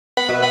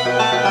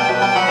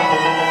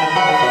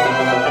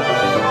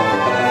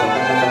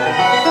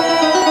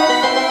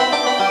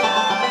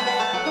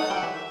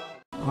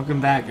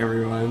Welcome back,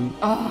 everyone.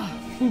 Ugh.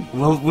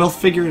 We'll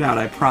figure it out,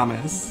 I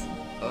promise.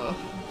 Ugh.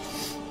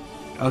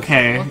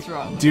 Okay. What's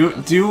wrong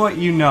with do what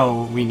you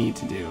know we need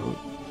to do.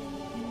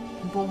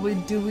 But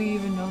do we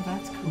even know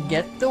that's correct?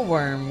 Get the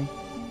worm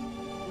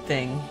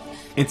thing.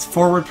 It's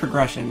forward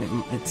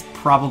progression. It's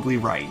probably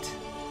right.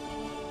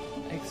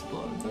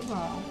 Explode the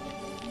rock.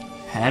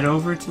 Head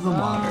over to the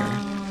water.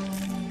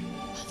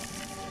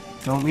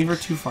 Don't leave her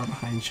too far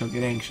behind. She'll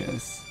get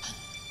anxious.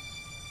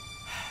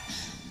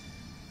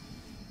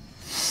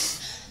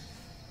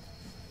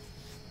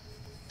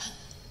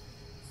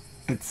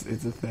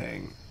 It's a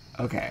thing.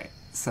 Okay,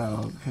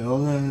 so kill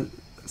the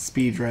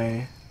speed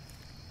ray.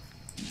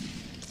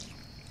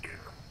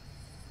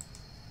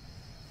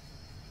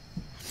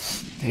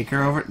 Take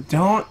her over.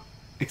 Don't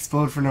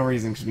explode for no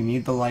reason because we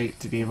need the light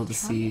to be able to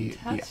see.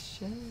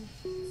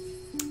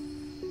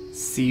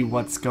 See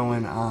what's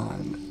going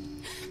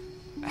on.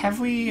 Have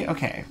we?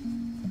 Okay.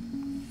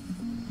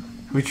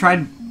 We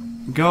tried.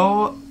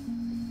 Go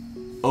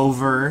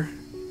over.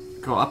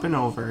 Go up and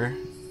over.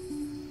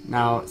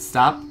 Now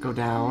stop. Go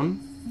down.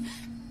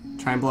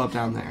 Try and blow up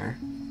down there,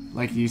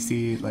 like you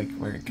see, like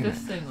where it can. This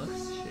thing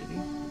looks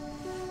shitty.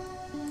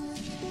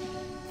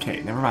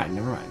 Okay, never mind.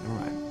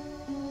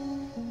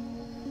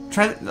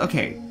 Try.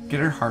 Okay, get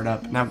her heart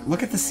up. Now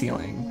look at the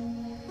ceiling.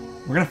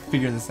 We're gonna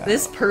figure this out.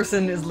 This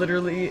person is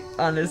literally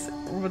on this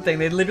thing.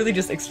 They literally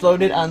just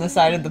exploded on the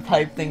side of the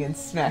pipe thing and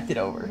smacked it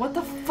over. What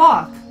the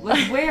fuck?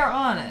 Like where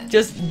on it?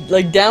 Just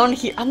like down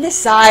here on this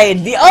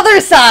side, the other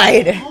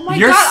side. Oh my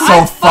You're god! so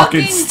I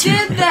fucking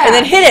stupid. did that. And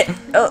then hit it.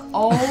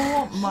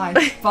 Oh my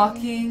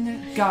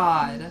fucking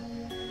god!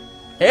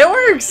 It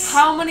works.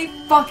 How many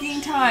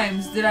fucking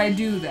times did I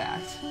do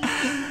that?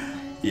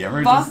 You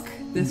ever Fuck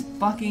this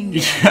fucking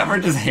game. You ever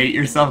just hate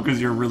yourself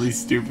because you're really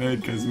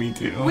stupid? Because me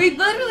too. We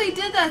literally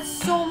did that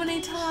so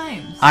many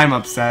times. I'm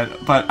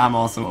upset, but I'm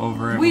also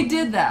over it. We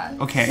did that.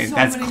 Okay, so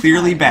that's many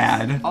clearly times.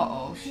 bad.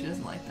 Uh-oh, she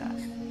doesn't like that.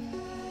 Did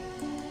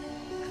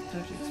I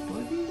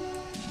explode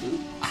you?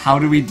 How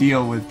do we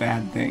deal with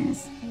bad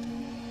things?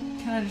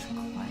 Can I just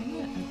climb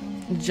it? I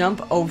don't know.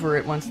 Jump over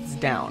it once it's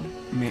down.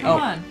 Maybe. Come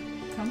on.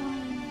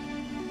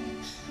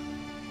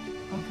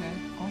 Okay.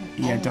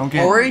 Yeah, oh. don't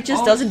get. Or it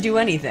just doesn't do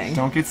anything.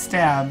 Don't get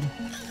stabbed.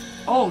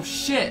 Oh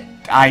shit.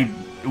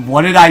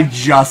 What did I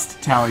just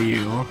tell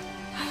you?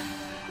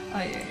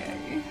 Ay.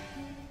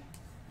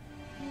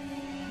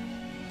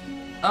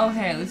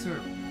 Okay, at least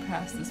we're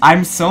past this.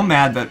 I'm so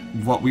mad that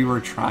what we were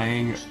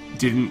trying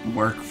didn't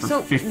work for 15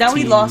 minutes. So now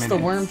we lost the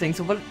worm thing.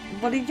 So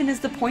what even is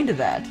the point of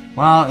that?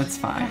 Well, it's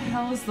What the fine.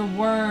 hell is the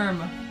worm?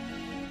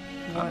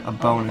 What? A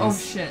bonus.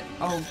 Oh shit.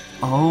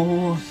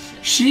 Oh,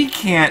 she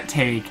can't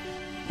take.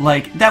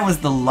 Like, that was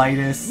the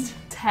lightest.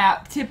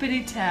 Tap,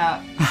 tippity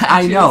tap.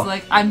 I She know. was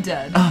like, I'm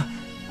dead.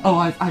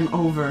 I'm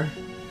over.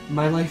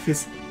 My life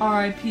is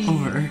R.I.P.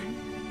 over.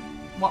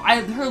 Well,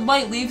 her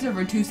light leaves her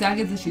for 2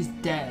 seconds and she's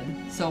dead.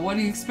 So what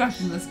do you expect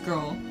from this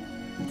girl?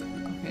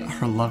 Okay.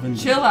 Her love and.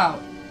 Chill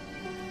out.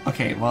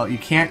 Okay, well, you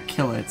can't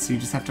kill it, so you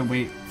just have to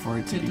wait for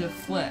it to be. To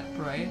flip,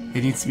 right?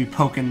 It needs to be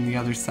poking the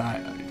other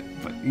side,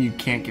 but you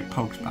can't get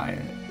poked by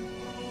it.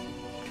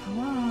 Come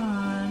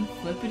on,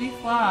 flippity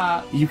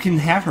flop. You can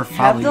have her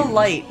follow Have the you.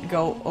 light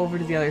go over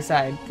to the other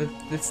side.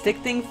 The stick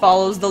thing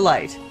follows the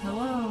light,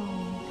 Hello.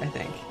 I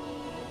think.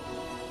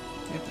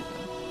 You have to go.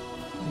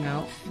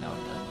 No. No, it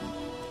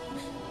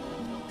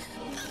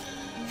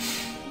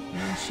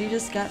No, she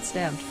just got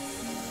stabbed.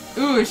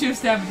 doesn't. Ooh, I should have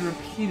stabbed her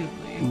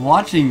repeatedly.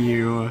 Watching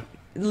you.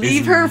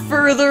 Leave her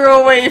further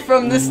away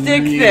from the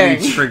stick really thing.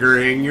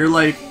 Triggering. You're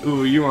like,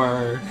 ooh,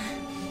 you're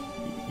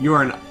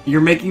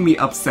making me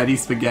upsetty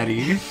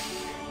spaghetti.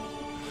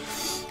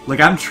 Like,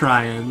 I'm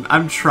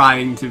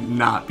trying to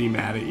not be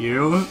mad at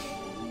you.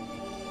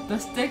 The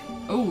stick.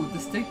 Oh,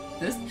 this stick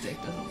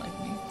doesn't like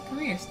me. Come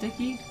here,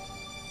 Sticky.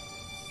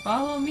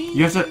 Follow me.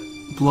 You have to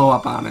blow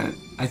up on it.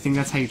 I think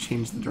that's how you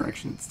change the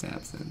direction it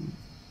stabs in.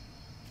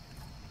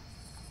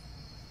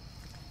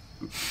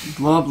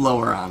 Blow up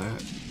lower on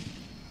it.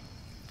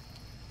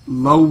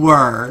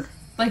 Lower.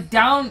 Like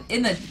down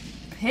in the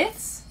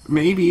pits?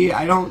 Maybe,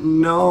 I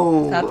don't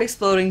know. Stop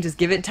exploding, just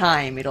give it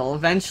time. It'll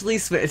eventually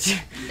switch.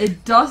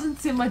 It doesn't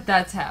seem like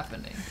that's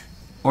happening.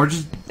 Or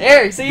just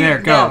There, see? there,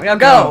 go. Now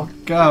go.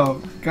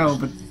 Go,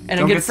 but And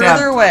don't get get stabbed.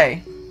 further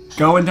away.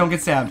 Go and don't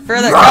get stabbed.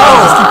 Further.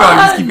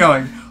 Just keep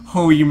going.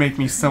 Oh, you make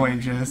me so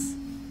anxious.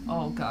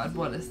 Oh god,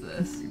 what is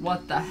this?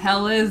 What the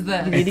hell is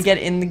this? You need to get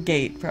in the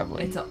gate,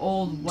 probably. It's an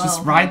old well.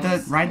 Just ride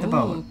house. the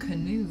boat. Ooh,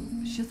 canoe.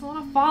 She doesn't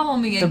want to follow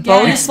me The again.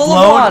 boat is full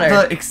of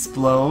water.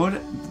 Explode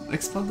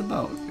the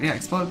boat. Yeah,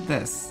 explode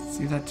this.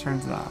 See if that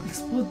turns it on.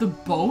 Explode the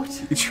boat?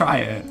 You try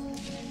it.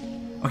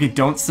 Okay,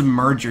 don't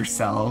submerge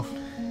yourself.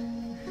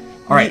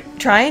 Alright.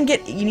 Try and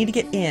get. You need to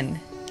get in.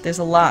 There's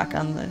a lock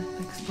on the.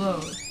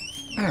 Explode.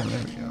 Oh,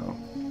 there we go.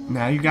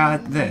 Now you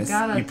got this.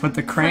 gotta You put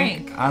the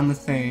crank on the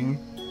thing.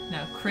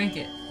 Now crank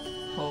it.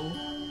 Ho.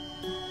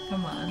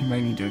 Come You on.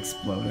 might need to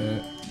explode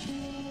it.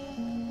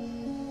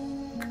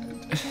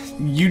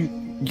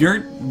 You're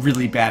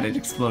really bad at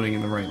exploding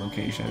in the right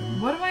location.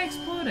 What am I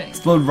exploding?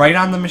 Explode right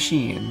on the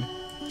machine.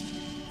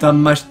 The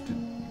mush.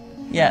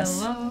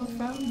 Yes. Hello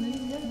from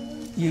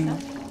the You.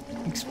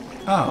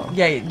 Oh.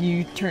 Yeah,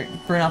 you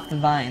burn off the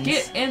vines.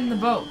 Get in the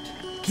boat.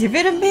 Give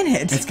it a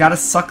minute. It's gotta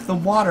suck the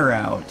water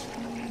out.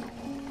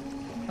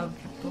 Of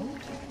the boat?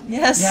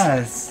 Yes.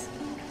 Yes.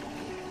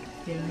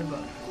 Get in the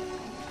boat.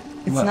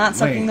 It's What? not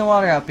sucking Wait. the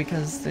water out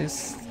because there's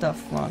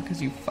stuff wrong because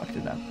you fucked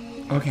it up.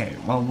 Okay,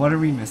 well, what are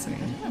we missing?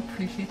 I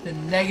appreciate the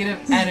negative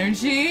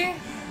energy.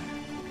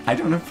 I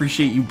don't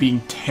appreciate you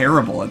being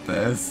terrible at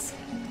this.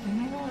 You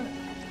know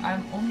what?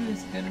 I'm only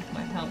as good as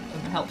my help,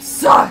 and my help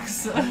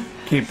sucks!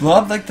 Okay, blow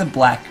up like the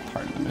black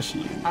part of the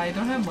machine. I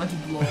don't have much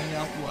blowing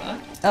up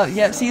left. Oh,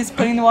 yeah, see, it's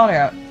putting the water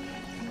out.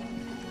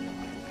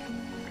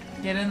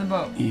 Get in the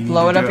boat. You need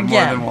Blow to it do up More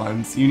again. than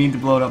once. You need to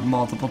blow it up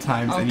multiple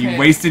times, and you Okay.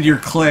 wasted your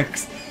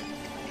clicks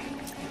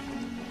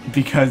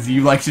because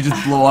you like to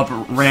just blow up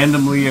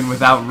randomly and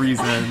without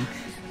reason.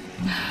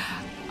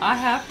 I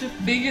have to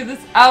figure this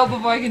out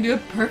before I can do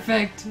it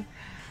perfect.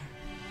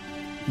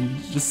 You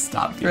need to just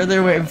stop. doing Further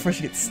away that. before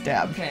she gets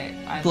stabbed. Okay,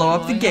 I'm Blow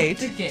up the blowing gate.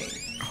 the gate.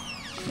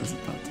 I was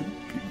about to be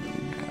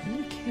really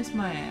mad. Kiss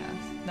my ass.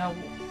 Now,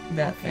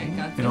 That okay, thing.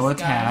 got It'll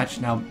this guy. attach.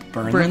 Now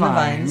burn Burn the the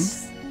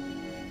vines.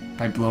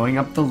 By blowing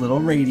up the little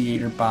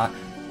radiator bot.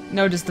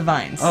 No, just the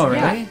vines. Oh,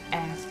 really? Yeah,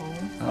 asshole.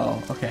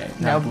 Oh, okay.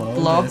 Now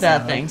blow up this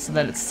that thing so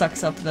that it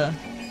sucks up the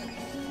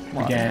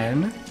water.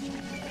 Again.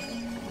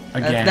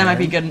 Again. That might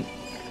be good.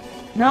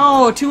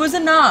 No, 2 was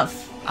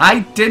enough. I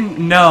didn't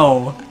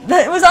know.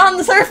 That was on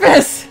the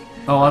surface.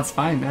 Oh, well, it's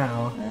fine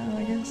now. Well,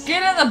 I guess.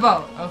 Get in the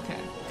boat. Okay,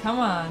 come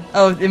on.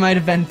 Oh, it might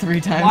have been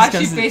 3 times Why is she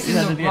because it facing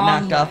had the to get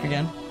wrong knocked off way?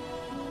 again.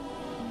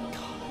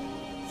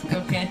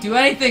 Still can't do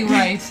anything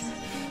right.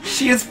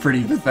 She is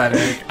pretty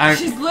pathetic. I,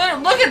 She's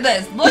literally. Look at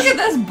this. Look at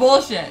this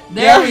bullshit.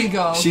 There Yeah. we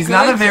go. she's Good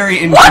not a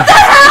very. What the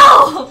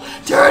hell?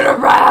 Turn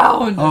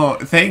around. Oh,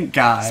 thank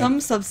God. Some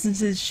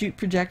substances shoot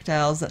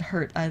projectiles that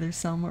hurt either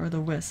Selma or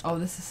the Wisp. Oh,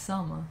 this is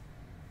Selma.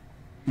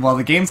 Well,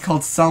 the game's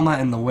called Selma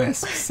and the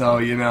Wisp, so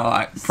you know,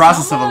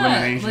 process Selma, of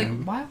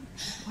elimination. Like,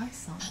 why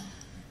Selma?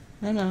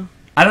 I don't know.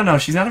 I don't know.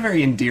 She's not a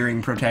very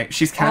endearing protect.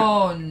 She's kind of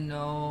Oh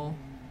no.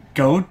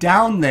 go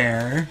down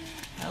there.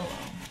 Hello.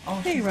 Oh,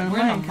 Hey, she's- run a we're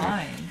in a mine cart.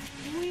 mine.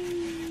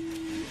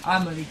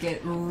 I'm gonna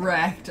get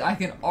wrecked. I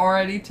can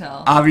already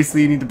tell.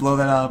 Obviously, you need to blow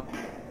that up.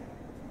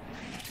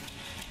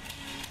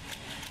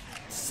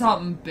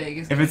 Something big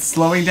is. If it's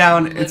slowing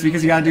down, it's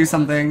because you gotta do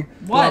something.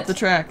 Blow up What? the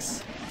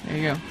tracks. There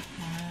you go.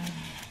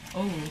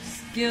 Oh,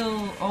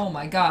 skill. Oh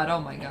my god. Oh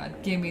my god.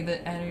 Give me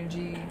the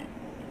energy.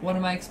 What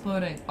am I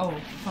exploding? Oh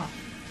fuck.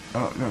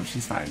 Oh no,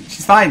 she's fine.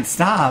 She's fine.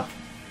 Stop.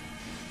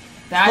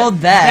 That Well,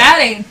 that-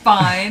 ain't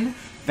fine.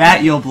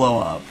 That you'll blow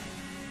up.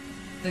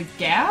 The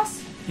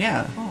gas?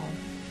 Yeah. Oh.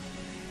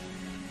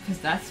 Because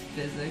that's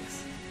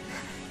physics.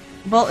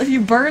 Well, if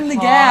you burn the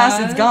gas,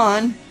 it's Pause.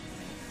 gone.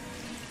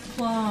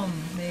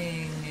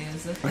 Plumbing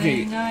is a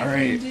Okay. thing I All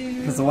right. can do.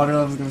 Because the water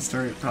level's gonna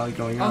start probably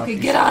going up. Okay,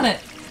 get on it.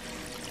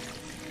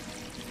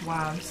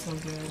 Wow, I'm so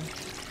good.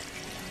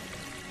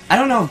 I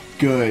don't know. If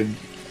good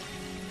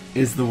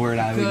is the word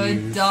I would Good,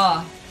 use.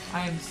 duh.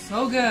 I am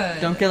so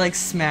good. Don't get like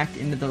smacked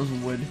into those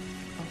wood.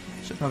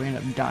 Okay. She'll probably end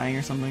up dying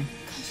or something.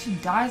 She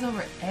dies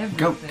over everything.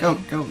 Go, go,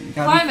 go. You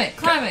gotta Climb be- it,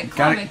 climb it, gotta,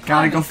 climb it, gotta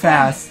climb go it,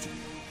 fast.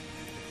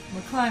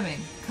 We're climbing.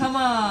 Come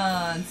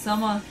on,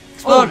 Selma.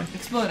 Explode. Oh,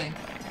 exploding.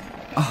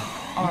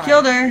 Oh,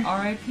 Killed her.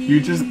 R.I.P. you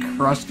just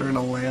crushed her in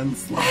a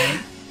landslide.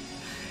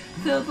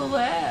 Till the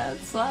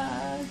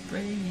landslide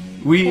break.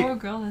 We- Poor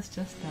girl that's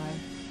just died.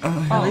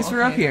 Ugh. At least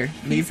we're up okay. here.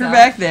 Leave Peace her out.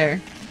 back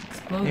there.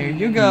 Exploding. There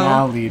you go.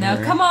 Now lead Now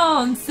her. come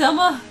on,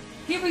 Selma.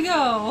 Here we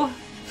go.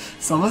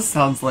 Selma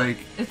sounds like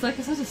It's like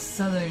such a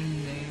southern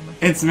name.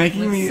 it's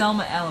making Like me.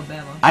 Selma,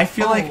 Alabama. I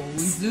feel Oh, like we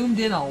zoomed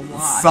in a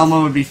lot.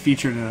 Selma would be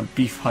featured in a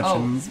Beef Oh.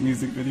 Hutchins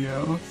music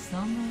video.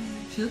 Selma.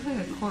 She looks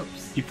like a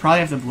corpse. You probably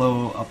have to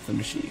blow up the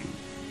machine.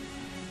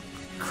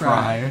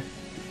 Cry.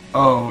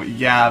 Oh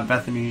yeah,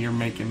 Bethany, you're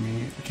making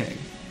me. Okay.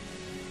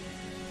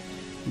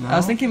 No? I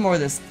was thinking more of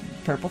this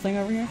purple thing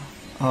over here.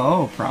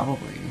 Oh,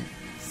 probably.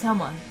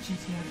 Selma.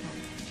 GTR.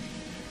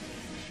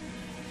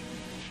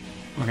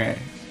 Okay,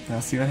 now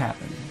see what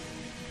happens.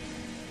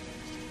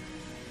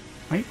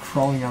 Why are you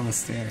crawling down the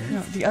stairs?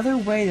 No, the other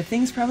way. The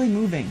thing's probably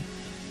moving.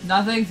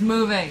 Nothing's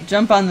moving.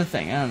 Jump on the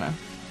thing. I don't know.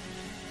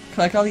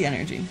 Collect all the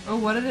energy. Oh,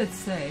 what did it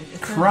say? It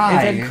said-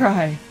 Cry. It said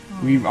cry.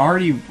 We've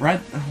already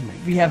read. Oh my.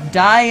 We have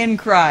die and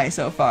cry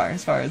so far,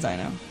 as I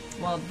know.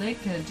 Well, they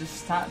could just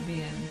stop being.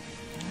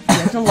 You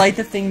have to light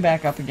the thing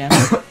back up again.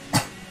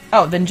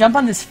 Oh, then jump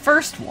on this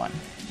first one.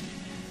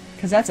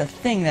 Because that's a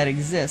thing that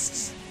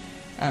exists.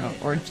 I don't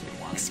know. Or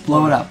explode.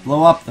 Blow it up.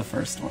 Blow up the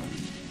first one.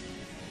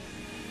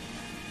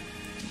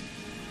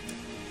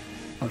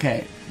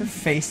 Okay. Her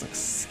face looks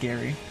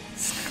scary.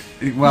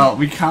 Well,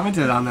 we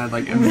commented on that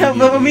like But when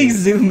we immediately.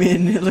 zoom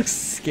in, it looks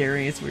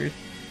scary. It's weird.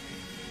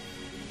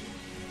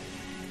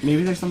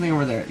 Maybe there's something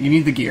over there. You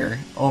need the gear.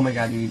 Oh my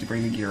god, you need to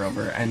bring the gear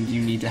over, and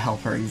you need to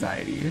help her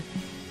anxiety.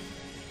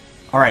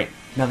 Alright,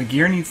 now the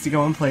gear needs to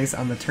go in place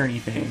on the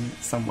turny thing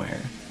somewhere.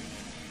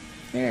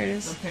 There it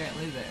It's is.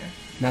 apparently there.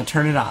 Now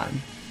turn it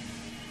on.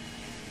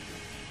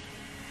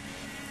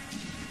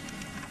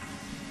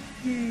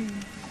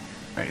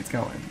 Alright, it's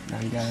going. Now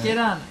you gotta... Get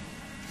on.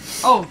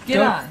 Oh, get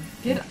Go. on.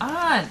 Get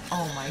on.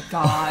 Oh my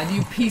god,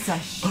 you piece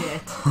of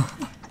shit.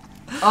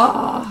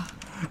 Oh.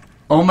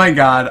 Oh my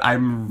god,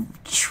 I'm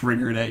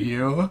triggered at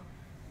you.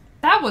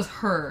 That was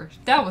her.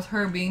 That was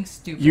her being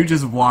stupid. You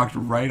just walked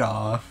right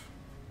off.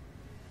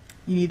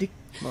 You need to...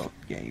 Well,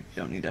 yeah, you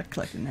don't need to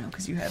collect it now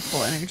because you have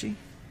full energy.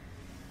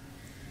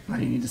 Now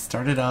you need to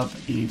start it up,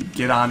 you need to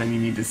get on, and you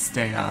need to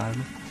stay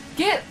on.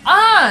 Get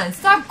on!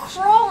 Stop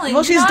crawling!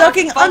 Well, she's You're not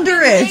ducking a fucking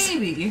under it.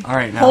 Baby.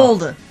 Alright, now.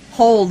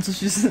 Hold, so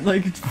she's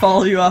like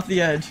follow you off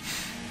the edge.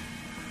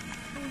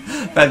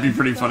 That'd be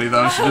pretty funny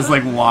though. She just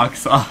like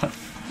walks off.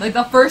 Like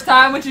the first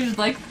time when she's just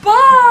like,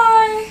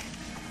 bye!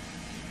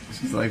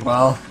 She's like,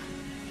 well,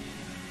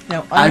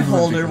 Now I've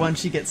unhold lived her it. when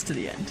she gets to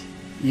the end.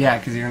 yeah,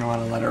 because you're gonna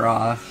want to let her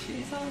off.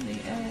 She's on the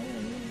edge.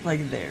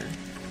 Like there.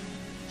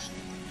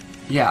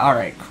 Yeah,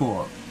 alright,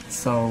 cool.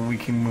 So we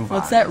can move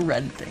What's on. that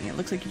red thing? It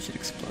looks like you should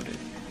explode it.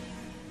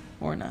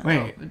 Or not.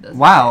 Wait, it doesn't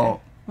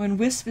wow. When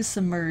Wisp is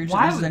submerged,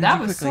 Why it loses would- energy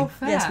that was quickly.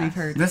 so Yes, fast. we've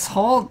heard.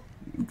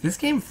 This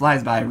game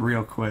flies by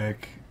real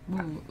quick.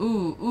 Ooh,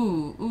 ooh,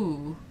 ooh,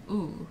 ooh,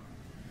 ooh.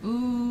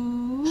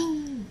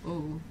 Ooh,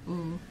 ooh,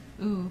 ooh,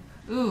 ooh,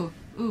 ooh,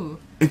 ooh,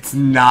 It's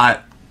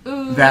not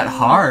ooh. that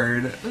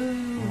hard.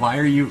 Ooh, Why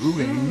are you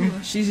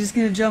oohing? She's just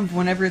gonna jump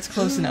whenever it's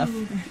close enough.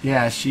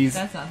 Yeah, she's...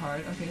 That's not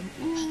hard. Okay.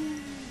 Ooh.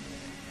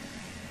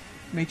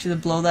 Make sure to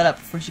blow that up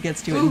before she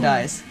gets to it Ooh. and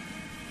dies.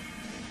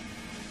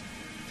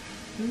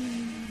 Ooh.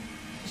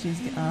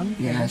 She's on.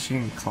 Yeah, she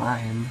can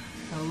climb.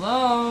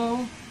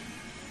 Hello.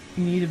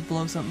 You need to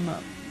blow something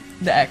up.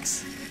 The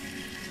X.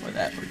 Or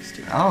that works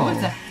too. Oh,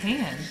 it's a Oh.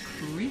 hand.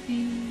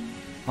 Creepy.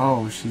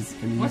 Oh, she's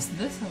gonna What's use...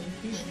 this over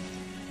here?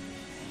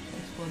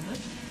 Explode this?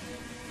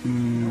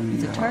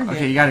 It's a no. target.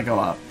 Okay, you gotta go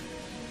up.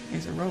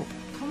 Here's a rope.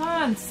 Come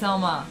on,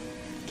 Selma.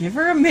 Give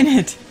her a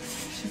minute.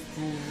 She's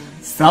bold.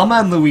 Selma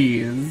and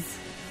Louise.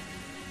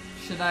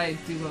 Should I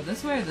go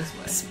this way or this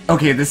way?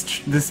 Okay,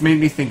 this made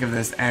me think of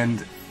this,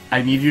 and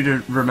I need you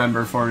to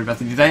remember for me,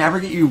 Bethany. Did I ever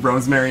get you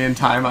Rosemary in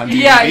Time on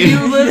DVD? Yeah, you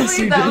literally, Yes,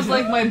 you that did. was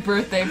like my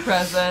birthday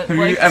present. Have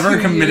like, you ever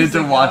 2 committed years to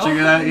ago. watching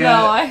that yet?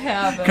 No, I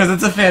haven't. Because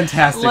it's a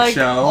fantastic like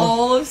show.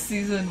 all of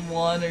season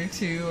 1 or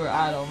 2, or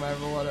I don't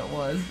remember what it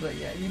was, but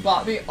yeah, you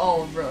bought me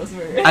all of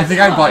Rosemary. I think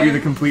I bought you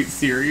the complete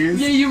series.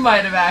 Yeah, you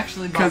might have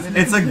actually bought Because me the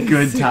it's a complete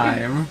good series.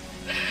 time.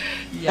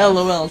 Yeah,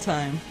 LOL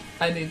time.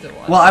 I need to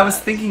watch Well, I was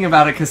that. thinking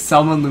about it because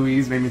Selma and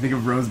Louise made me think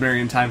of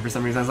Rosemary in Time for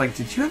some reason. I was like,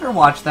 did you ever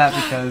watch that?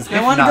 Because I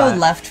if want to not, go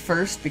left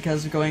first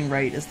because going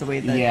right is the way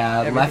that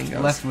yeah, everything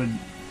goes. left would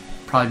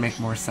probably make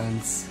more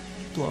sense.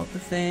 Blow up the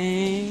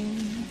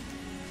thing.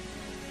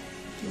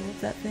 Blow up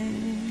that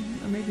thing.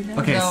 Or maybe not.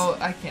 Okay, No,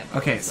 I can't.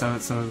 Okay, so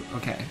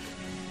okay,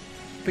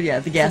 But yeah,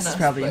 the gas It's is a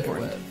probably spider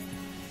important. web.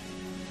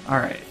 all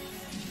right,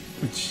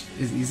 which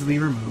is easily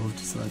removed,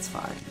 so that's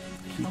fine.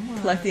 Come on.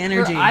 Collect the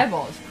energy. Her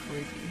eyeball is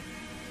creepy.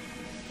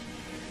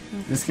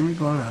 This can be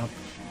blown up.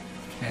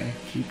 Okay,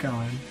 keep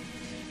going.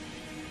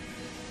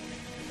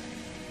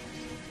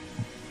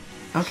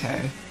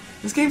 Okay,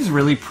 this game's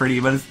really pretty,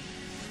 but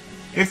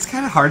it's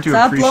kind of hard to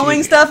Stop appreciate.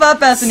 blowing stuff up,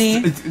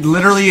 Bethany.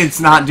 Literally, it's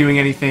not doing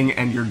anything,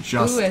 and you're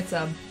just. Ooh, it's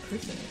a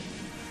person.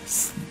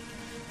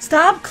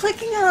 Stop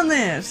clicking on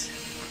this.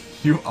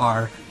 You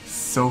are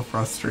so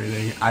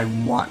frustrating. I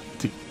want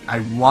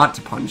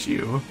to punch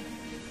you.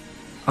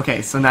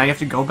 Okay, so now you have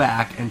to go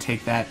back and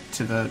take that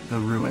to the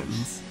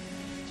ruins.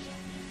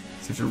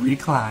 So you have to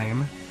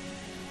reclimb.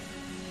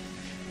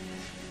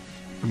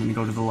 I'm gonna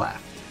go to the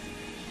left.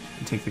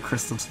 And take the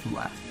crystal to the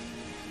left.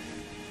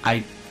 I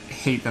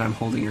hate that I'm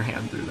holding your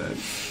hand through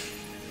this.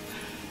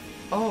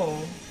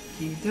 Oh,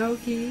 okie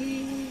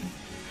dokie.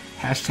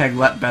 Hashtag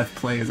let Beth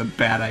play is a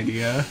bad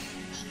idea.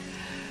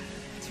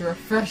 It's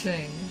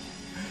refreshing.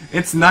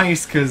 It's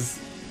nice because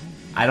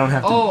I don't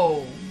have to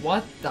Oh,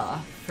 what the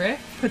frick?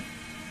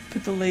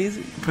 Put the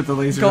laser. put the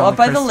laser Go on up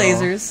by the crystal.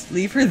 lasers.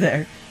 Leave her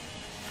there.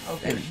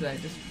 Okay, should I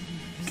just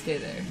stay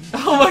there?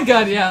 Oh my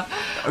god, yeah.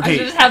 Okay. I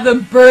should just have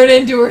them burn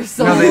into her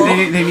soul. No,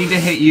 they need to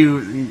hit you.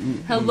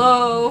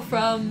 Hello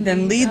from.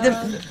 Then lead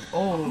them.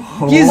 Oh.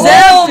 You Oh.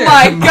 zapped Oh her.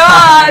 my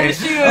god, my-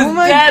 she was Oh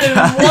my dead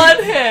God. in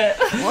one hit.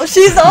 Well,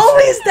 she's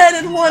always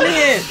dead in one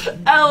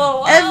hit.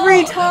 LOL.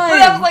 Every But time.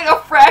 that was like a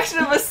fraction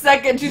of a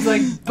second. She's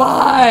like,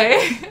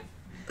 bye.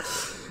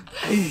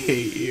 I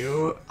hate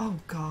you. Oh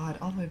god,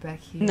 all the way back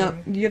here. No,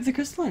 do you have the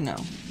crystal or no?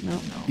 No.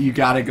 You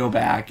gotta go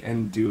back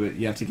and do it.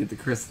 You have to get the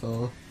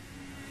crystal.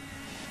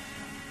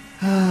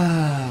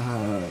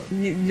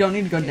 You don't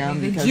need to go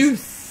down the because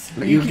juice.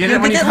 But you get it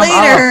you'll when you get come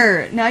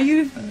later. Now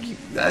you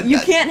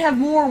up. can't have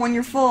more when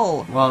you're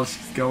full. Well,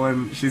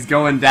 she's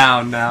going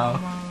down Come now. on,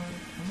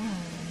 come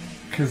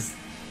on. Cause,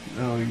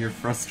 oh, you're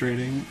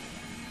frustrating.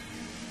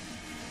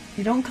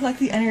 You don't collect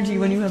the energy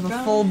when you have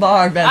a full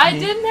bar, Bethany. I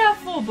didn't have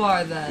full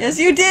bar then. Yes,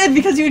 you did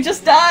because you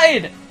just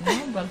died.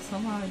 No, but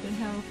somehow I didn't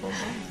have a full bar.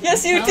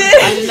 Yes, you No,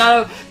 did. I did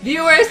not.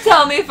 Viewers,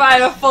 tell me if I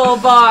had a full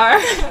bar.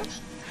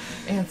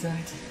 Answer. I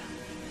did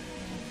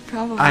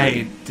Probably.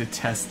 I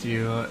detest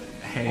you.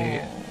 Hey,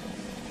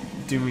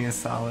 not. do me a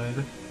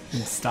solid.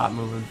 And stop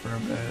moving for a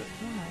bit.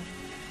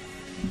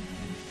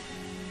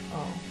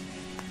 Oh.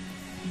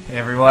 Hey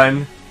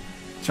everyone,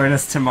 join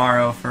us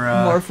tomorrow for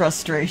More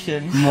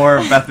frustration. more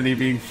Bethany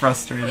being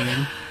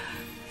frustrated.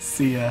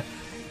 See ya.